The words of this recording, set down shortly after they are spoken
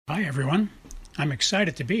Hi, everyone. I'm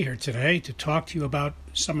excited to be here today to talk to you about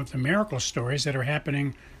some of the miracle stories that are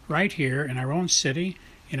happening right here in our own city,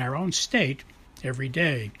 in our own state, every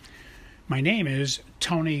day. My name is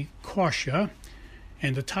Tony Kausha,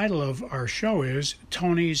 and the title of our show is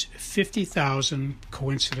Tony's 50,000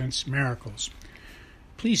 Coincidence Miracles.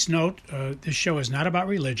 Please note, this show is not about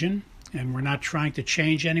religion, and we're not trying to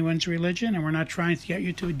change anyone's religion, and we're not trying to get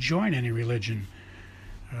you to join any religion.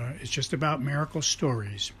 It's just about miracle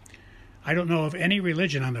stories. I don't know of any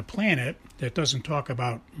religion on the planet that doesn't talk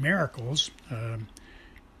about miracles.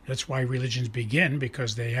 That's why religions begin,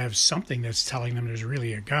 because they have something that's telling them there's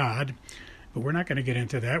really a God. But we're not going to get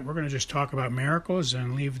into that. We're going to just talk about miracles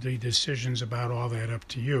and leave the decisions about all that up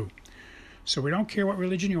to you. So we don't care what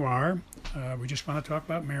religion you are. We just want to talk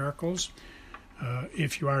about miracles.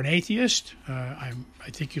 If you are an atheist, I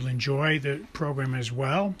think you'll enjoy the program as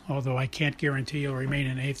well, although I can't guarantee you'll remain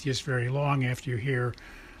an atheist very long after you hear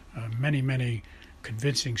many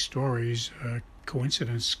convincing stories,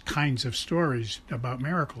 coincidence kinds of stories about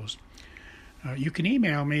miracles. You can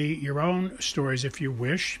email me your own stories if you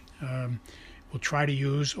wish. We'll try to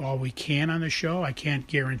use all we can on the show. I can't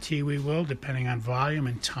guarantee we will, depending on volume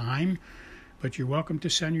and time, but you're welcome to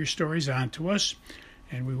send your stories on to us,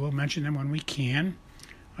 and we will mention them when we can.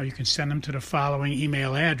 You can send them to the following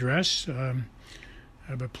email address.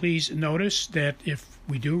 But please notice that if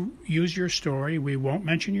we do use your story, we won't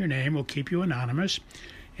mention your name. We'll keep you anonymous.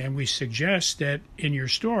 And we suggest that in your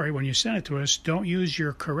story, when you send it to us, don't use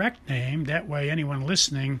your correct name. That way anyone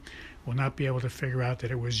listening will not be able to figure out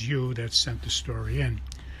that it was you that sent the story in.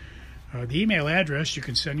 The email address you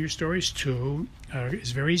can send your stories to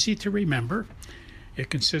is very easy to remember. It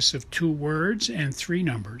consists of 2 words and 3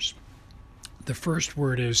 numbers. The first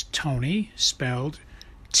word is Tony, spelled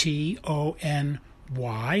Tony,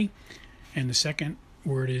 and the second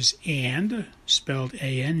word is and, spelled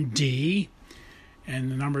A-N-D, and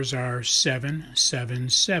the numbers are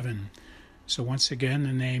 777. So once again,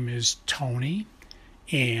 the name is Tony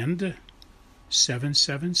and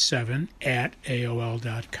 777 at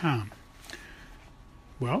AOL.com.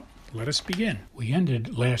 Well, let us begin. We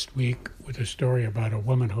ended last week with a story about a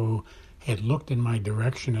woman who had looked in my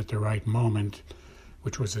direction at the right moment,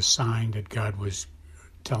 which was a sign that God was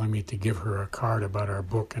telling me to give her a card about our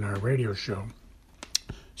book and our radio show.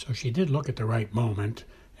 So she did look at the right moment,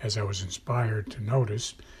 as I was inspired to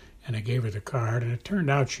notice, and I gave her the card, and it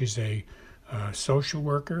turned out she's a social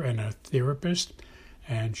worker and a therapist,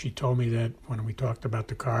 and she told me that when we talked about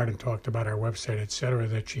the card and talked about our website, etc.,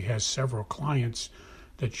 that she has several clients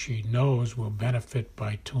that she knows will benefit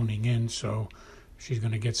by tuning in, so she's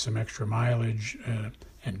going to get some extra mileage,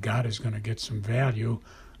 and God is going to get some value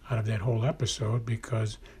out of that whole episode,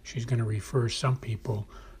 because she's going to refer some people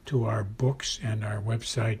to our books and our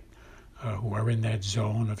website who are in that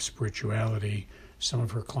zone of spirituality. Some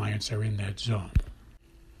of her clients are in that zone.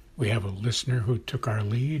 We have a listener who took our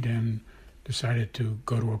lead and decided to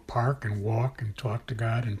go to a park and walk and talk to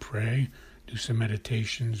God and pray, do some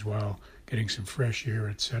meditations while getting some fresh air,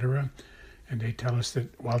 etc. And they tell us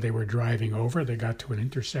that while they were driving over, they got to an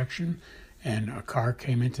intersection, and a car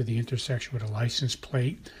came into the intersection with a license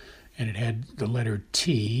plate, and it had the letter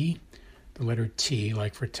T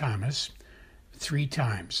like for Thomas, 3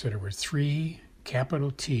 times. So there were 3 capital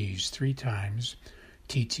T's 3 times,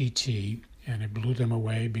 TTT, and it blew them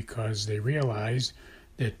away because they realized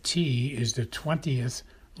that T is the 20th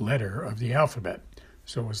letter of the alphabet.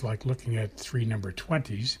 So it was like looking at 3 number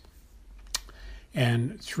 20s.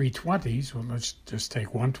 And 3 20s, well, let's just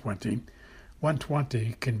take 120.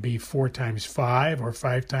 120 can be 4 times 5 or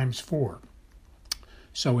 5 times 4.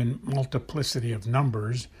 So in multiplicity of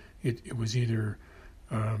numbers, it was either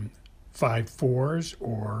 5 4s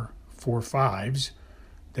or 4 5s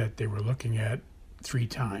that they were looking at 3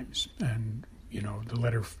 times. And,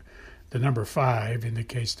 the number 5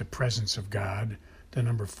 indicates the presence of God. The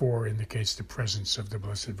number 4 indicates the presence of the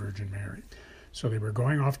Blessed Virgin Mary. So they were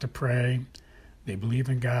going off to pray. They believe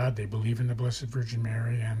in God. They believe in the Blessed Virgin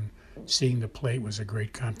Mary, and seeing the plate was a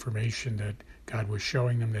great confirmation that God was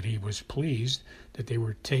showing them that he was pleased, that they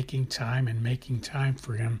were taking time and making time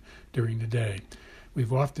for him during the day.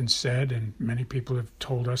 We've often said, and many people have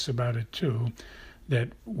told us about it too, that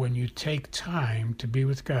when you take time to be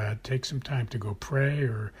with God, take some time to go pray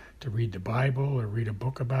or to read the Bible or read a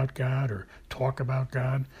book about God or talk about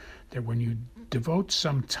God, that when you devote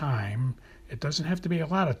some time, it doesn't have to be a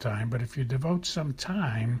lot of time, but if you devote some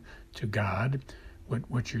time to God,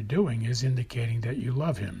 what you're doing is indicating that you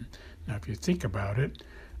love him. Now, if you think about it,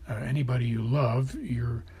 anybody you love,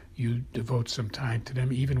 you devote some time to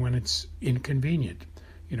them, even when it's inconvenient.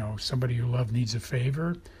 Somebody you love needs a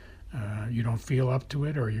favor. you don't feel up to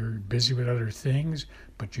it, or you're busy with other things,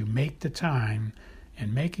 but you make the time.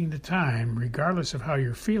 And making the time, regardless of how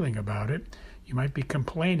you're feeling about it, you might be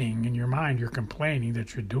complaining in your mind. You're complaining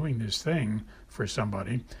that you're doing this thing for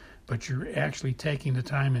somebody, but you're actually taking the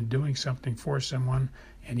time and doing something for someone.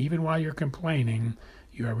 And even while you're complaining,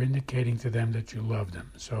 you are indicating to them that you love them.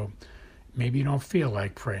 So maybe you don't feel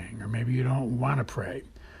like praying, or maybe you don't want to pray.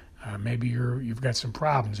 Maybe you've got some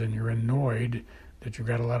problems and you're annoyed that you've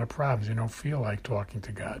got a lot of problems. You don't feel like talking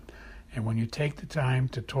to God. And when you take the time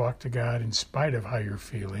to talk to God in spite of how you're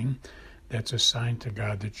feeling, that's a sign to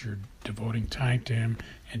God that you're devoting time to Him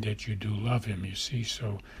and that you do love Him, you see.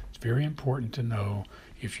 So it's very important to know,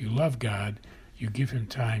 if you love God, you give Him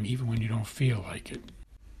time even when you don't feel like it.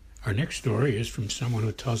 Our next story is from someone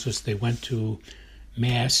who tells us they went to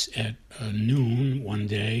Mass at noon one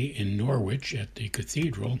day in Norwich at the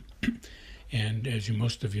cathedral. And as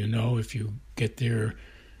most of you know, if you get there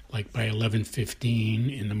like by 11:15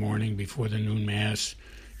 in the morning before the noon Mass,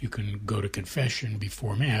 you can go to confession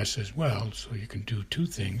before Mass as well, so you can do two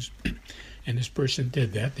things. And this person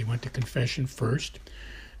did that. They went to confession first,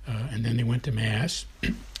 and then they went to Mass.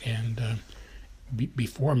 And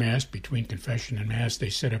before Mass, between confession and Mass, they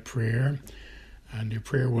said a prayer. And their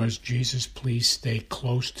prayer was, "Jesus, please stay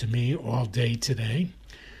close to me all day today."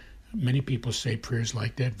 Many people say prayers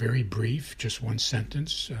like that, very brief, just one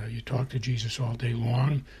sentence. You talk to Jesus all day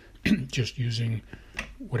long, just using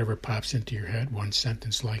whatever pops into your head, one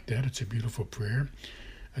sentence like that. It's a beautiful prayer.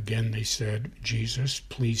 Again, they said, "Jesus,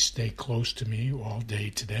 please stay close to me all day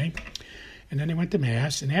today." And then they went to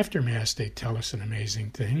Mass, and after Mass, they tell us an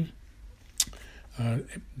amazing thing.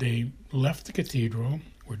 They left the cathedral,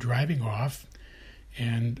 were driving off,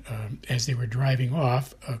 and as they were driving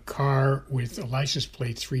off, a car with a license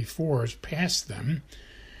plate 34s passed them.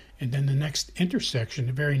 And then the next intersection,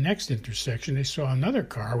 the very next intersection, they saw another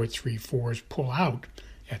car with 34s pull out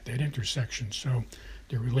at that intersection. So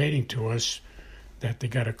they're relating to us that they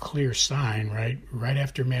got a clear sign, right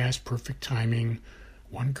after Mass, perfect timing.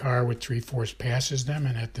 One car with 34s passes them,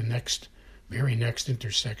 and at the very next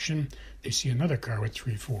intersection, they see another car with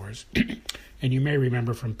 34s. And you may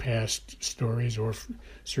remember from past stories, or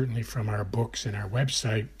certainly from our books and our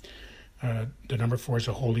website, the number 4 is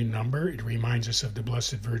a holy number. It reminds us of the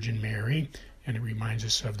Blessed Virgin Mary, and it reminds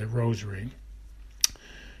us of the Rosary.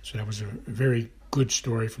 So that was a very good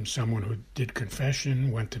story from someone who did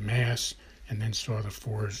confession, went to Mass, and then saw the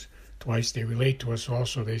 4s twice. They relate to us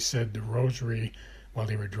also. They said the Rosary while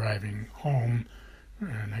they were driving home,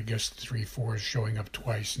 and I guess the 3-4s showing up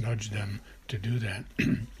twice nudged them to do that.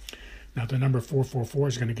 Now, the number 444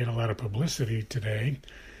 is going to get a lot of publicity today,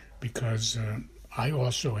 because I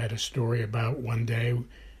also had a story about one day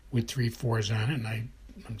with 3-4s on it, and I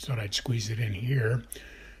thought I'd squeeze it in here.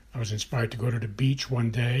 I was inspired to go to the beach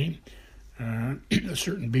one day, a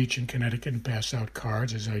certain beach in Connecticut, and pass out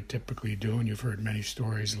cards, as I typically do, and you've heard many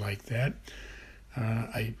stories like that.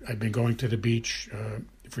 I've been going to the beach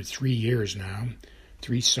for 3 years now,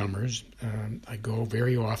 3 summers. I go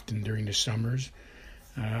very often during the summers.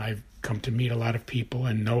 I've come to meet a lot of people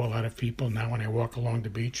and know a lot of people. Now when I walk along the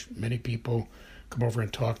beach, many people come over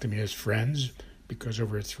and talk to me as friends, because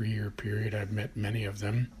over a 3-year period I've met many of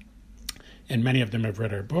them. And many of them have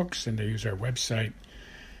read our books, and they use our website.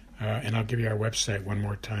 And I'll give you our website one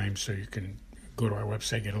more time so you can go to our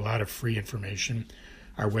website, get a lot of free information.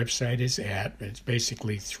 Our website is it's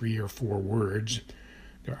basically 3 or 4 words.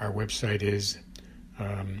 Our website is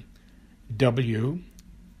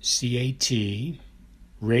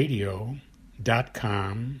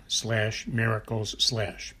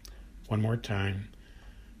wcatradio.com/miracles/. One more time,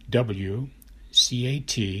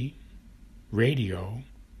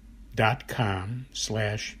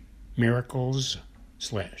 wcatradio.com/miracles/.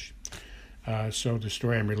 So the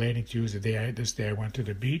story I'm relating to is this day I went to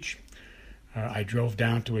the beach. I drove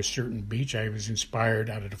down to a certain beach. I was inspired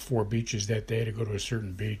out of the 4 beaches that day to go to a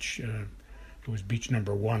certain beach. It was beach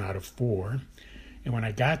number 1 out of 4. And when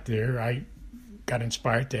I got there, I got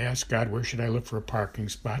inspired to ask God, where should I look for a parking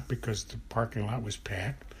spot, because the parking lot was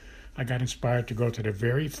packed. I got inspired to go to the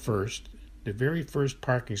very first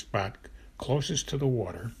parking spot closest to the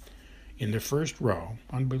water, in the first row.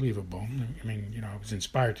 Unbelievable. I mean, I was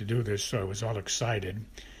inspired to do this, so I was all excited.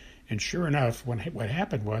 And sure enough, what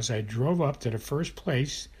happened was I drove up to the first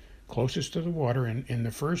place closest to the water in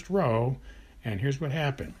the first row, and here's what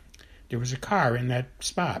happened. There was a car in that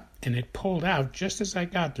spot, and it pulled out just as I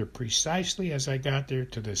got there, precisely as I got there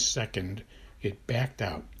to the second. It backed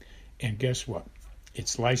out. And guess what?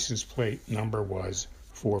 Its license plate number was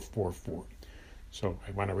 444. So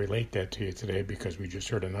I want to relate that to you today, because we just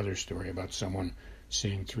heard another story about someone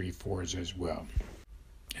seeing 3-4s as well.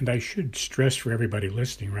 And I should stress for everybody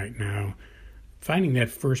listening right now, finding that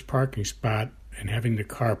first parking spot and having the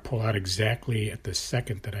car pull out exactly at the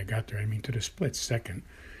second that I got there, I mean to the split second,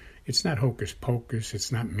 it's not hocus pocus,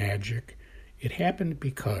 it's not magic. It happened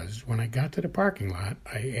because when I got to the parking lot,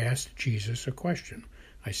 I asked Jesus a question.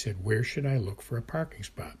 I said, where should I look for a parking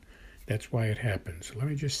spot? That's why it happened. So let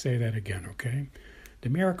me just say that again, okay? The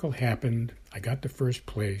miracle happened. I got to first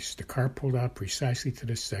place. The car pulled out precisely to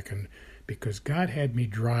the second because God had me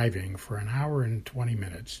driving for an hour and 20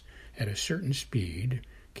 minutes at a certain speed,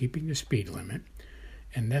 keeping the speed limit.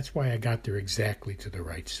 And that's why I got there exactly to the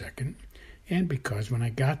right second. And because when I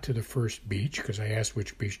got to the first beach, because I asked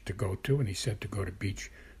which beach to go to, and he said to go to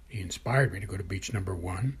beach, he inspired me to go to beach number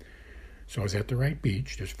 1. So I was at the right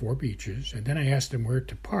beach. There's 4 beaches. And then I asked him where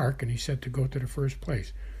to park, and he said to go to the first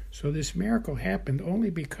place. So this miracle happened only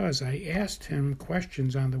because I asked him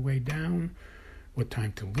questions on the way down, what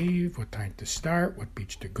time to leave, what time to start, what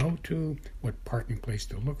beach to go to, what parking place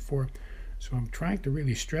to look for. So I'm trying to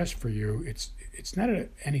really stress for you, it's not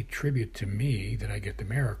any tribute to me that I get the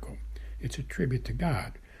miracle. It's a tribute to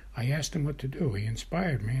God. I asked him what to do. He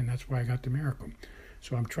inspired me, and that's why I got the miracle.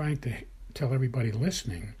 So I'm trying to tell everybody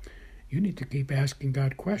listening, you need to keep asking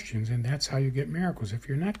God questions, and that's how you get miracles. If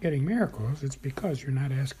you're not getting miracles, it's because you're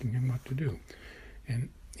not asking him what to do. And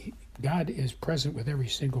God is present with every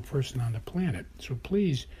single person on the planet. So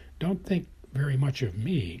please don't think very much of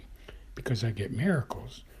me because I get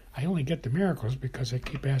miracles. I only get the miracles because I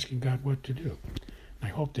keep asking God what to do. And I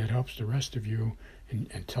hope that helps the rest of you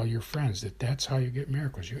and tell your friends that that's how you get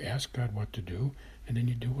miracles. You ask God what to do, and then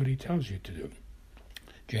you do what he tells you to do.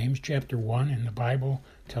 James chapter 1 in the Bible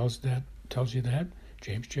tells you that.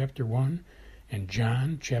 James chapter 1. And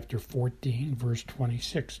John chapter 14, verse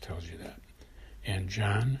 26 tells you that. And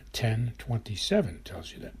John 10:27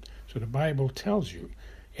 tells you that. So the Bible tells you,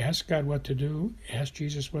 ask God what to do, ask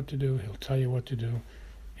Jesus what to do, he'll tell you what to do.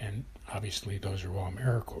 And obviously those are all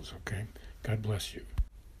miracles, okay? God bless you.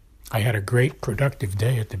 I had a great productive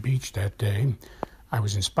day at the beach that day. I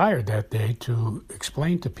was inspired that day to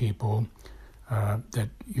explain to people that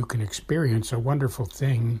you can experience a wonderful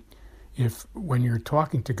thing if, when you're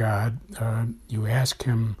talking to God, you ask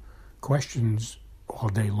him questions all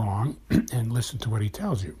day long and listen to what he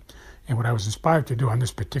tells you. And what I was inspired to do on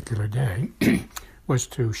this particular day was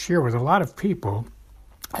to share with a lot of people,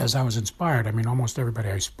 as I was inspired, I mean, almost everybody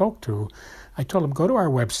I spoke to, I told them, go to our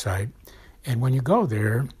website, and when you go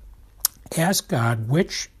there, ask God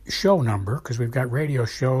which show number, because we've got radio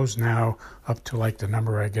shows now up to like the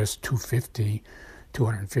number, I guess, 250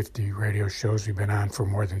 radio shows we've been on for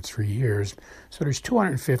more than 3 years. So there's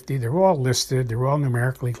 250. They're all listed. They're all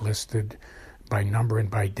numerically listed by number and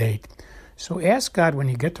by date. So ask God when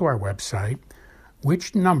you get to our website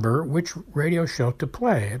which number, which radio show to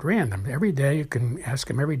play at random. Every day you can ask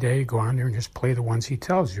him every day. You go on there and just play the ones he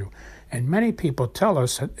tells you. And many people tell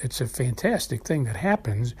us that it's a fantastic thing that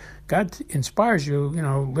happens. God inspires you,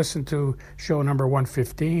 listen to show number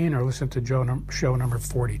 115 or listen to show number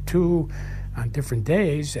 42 on different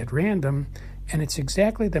days at random, and it's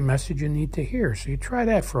exactly the message you need to hear. So you try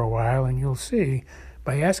that for a while, and you'll see,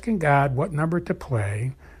 by asking God what number to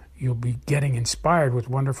play, you'll be getting inspired with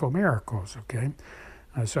wonderful miracles, okay?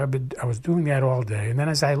 So I was doing that all day, and then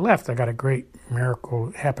as I left, I got a great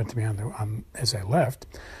miracle happen to me as I left.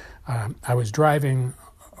 I was driving.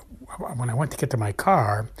 When I went to get to my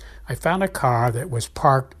car, I found a car that was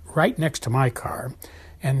parked right next to my car,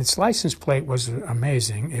 and its license plate was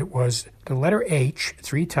amazing. It was the letter H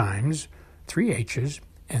 3 times, 3 H's,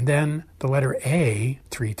 and then the letter A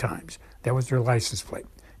 3 times. That was their license plate,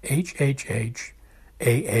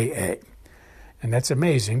 HHH+AAA. And that's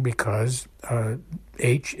amazing because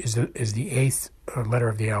H is the 8th letter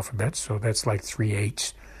of the alphabet, so that's like 3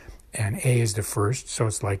 8s, and A is the first, so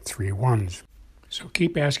it's like 3 1s. So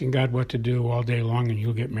keep asking God what to do all day long, and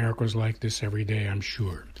you'll get miracles like this every day, I'm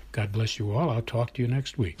sure. God bless you all. I'll talk to you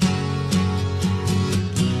next week.